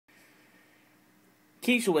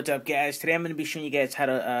Okay, so what's up, guys? Today I'm going to be showing you guys how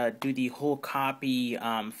to do the whole copy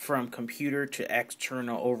from computer to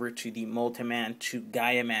external over to the Multiman to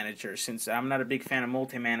Gaia Manager. Since I'm not a big fan of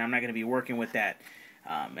Multiman, I'm not going to be working with that.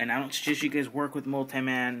 And I don't suggest you guys work with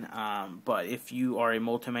Multiman, but if you are a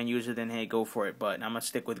Multiman user, then hey, go for it. But I'm going to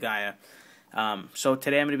stick with Gaia. So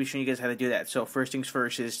today I'm going to be showing you guys how to do that. So first things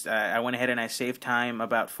first is I went ahead and I saved time,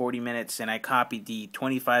 about 40 minutes, and I copied the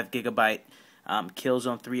 25 gigabyte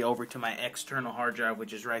Killzone 3 over to my external hard drive,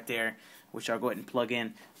 which is right there, which I'll go ahead and plug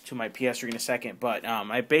in to my PS3 in a second. But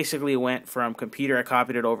I basically went from computer, I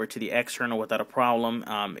copied it over to the external without a problem.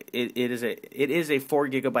 It is a 4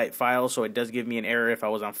 gigabyte file, so it does give me an error if I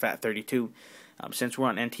was on FAT32. Since we're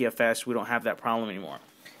on NTFS, we don't have that problem anymore.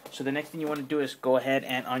 So the next thing you want to do is go ahead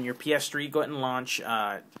and on your PS3, go ahead and launch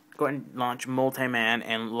Multiman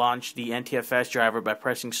and launch the NTFS driver by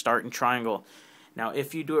pressing Start and Triangle. Now,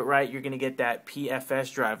 if you do it right, you're going to get that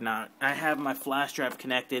PFS drive. Now, I have my flash drive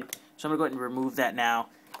connected, so I'm going to go ahead and remove that now.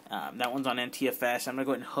 That one's on NTFS. I'm going to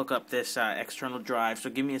go ahead and hook up this external drive. So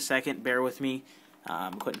give me a second, bear with me. Go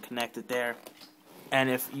ahead and connect it there. And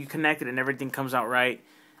if you connect it and everything comes out right,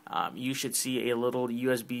 you should see a little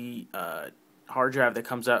USB hard drive that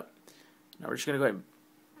comes up. Now, we're just going to go ahead and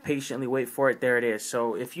patiently wait for it. There it is.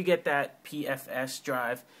 So if you get that PFS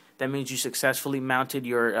drive, that means you successfully mounted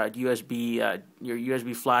your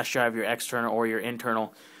USB flash drive, your external or your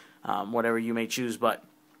internal, whatever you may choose. But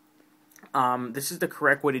this is the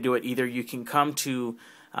correct way to do it. Either you can come to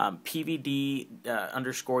PVD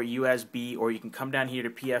underscore USB, or you can come down here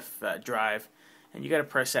to PF drive, and you got to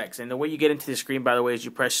press X. And the way you get into the screen, by the way, is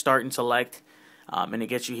you press Start and Select, and it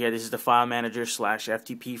gets you here. This is the file manager /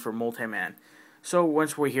 FTP for Multiman. So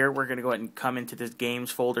once we're here, we're going to go ahead and come into this games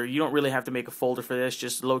folder. You don't really have to make a folder for this.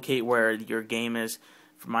 Just locate where your game is.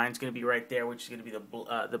 For mine's going to be right there, which is going to be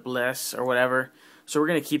the Bliss or whatever. So we're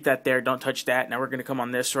going to keep that there. Don't touch that. Now we're going to come on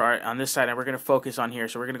this side, and we're going to focus on here.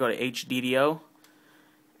 So we're going to go to HDDO,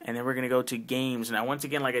 and then we're going to go to Games. Now once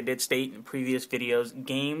again, like I did state in previous videos,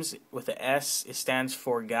 Games with the S, it stands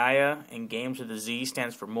for Gaia, and Games with the Z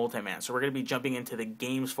stands for Multiman. So we're going to be jumping into the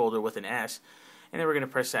Games folder with an S, and then we're going to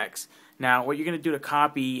press X. Now, what you're going to do to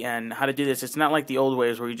copy and how to do this, it's not like the old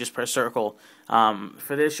ways where you just press circle.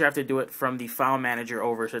 For this, you have to do it from the file manager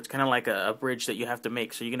over, so it's kind of like a bridge that you have to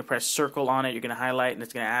make. So you're going to press circle on it, you're going to highlight, and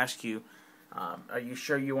it's going to ask you, are you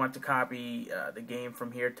sure you want to copy the game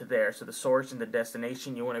from here to there? So the source and the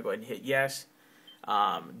destination, you want to go ahead and hit yes.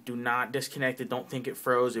 Do not disconnect it. Don't think it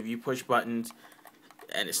froze. If you push buttons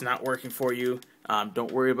and it's not working for you,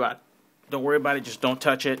 don't worry about it. Don't worry about it, just don't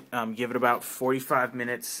touch it. Give it about 45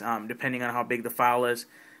 minutes, depending on how big the file is.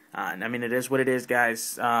 And I mean, it is what it is,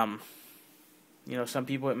 guys. You know, some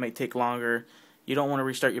people it may take longer. You don't want to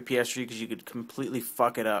restart your PS3 because you could completely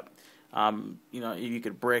fuck it up. You know, you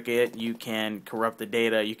could brick it, you can corrupt the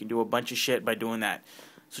data, you can do a bunch of shit by doing that.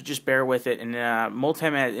 So just bear with it. And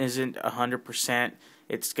Multiman isn't 100%.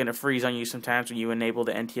 It's going to freeze on you sometimes when you enable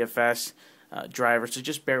the NTFS driver. So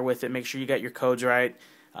just bear with it. Make sure you got your codes right.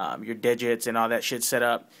 Your digits and all that shit set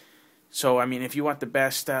up. So I mean, if you want the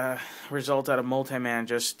best result out of Multiman,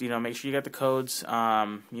 just make sure you got the codes.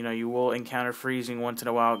 You will encounter freezing once in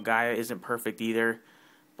a while. Gaia isn't perfect either,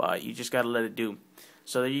 but you just gotta let it do.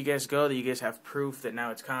 So there you guys go. There you guys have proof that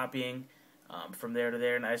now it's copying from there to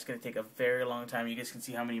there. Now it's gonna take a very long time. You guys can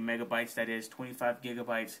see how many megabytes that is, 25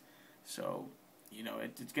 gigabytes. So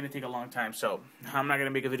it's gonna take a long time. So I'm not gonna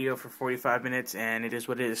make a video for 45 minutes, and it is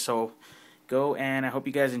what it is. So go, and I hope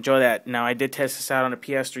you guys enjoy that. Now, I did test this out on a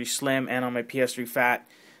PS3 Slim and on my PS3 Fat,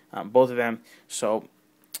 both of them. So,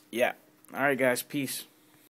 yeah. All right, guys. Peace.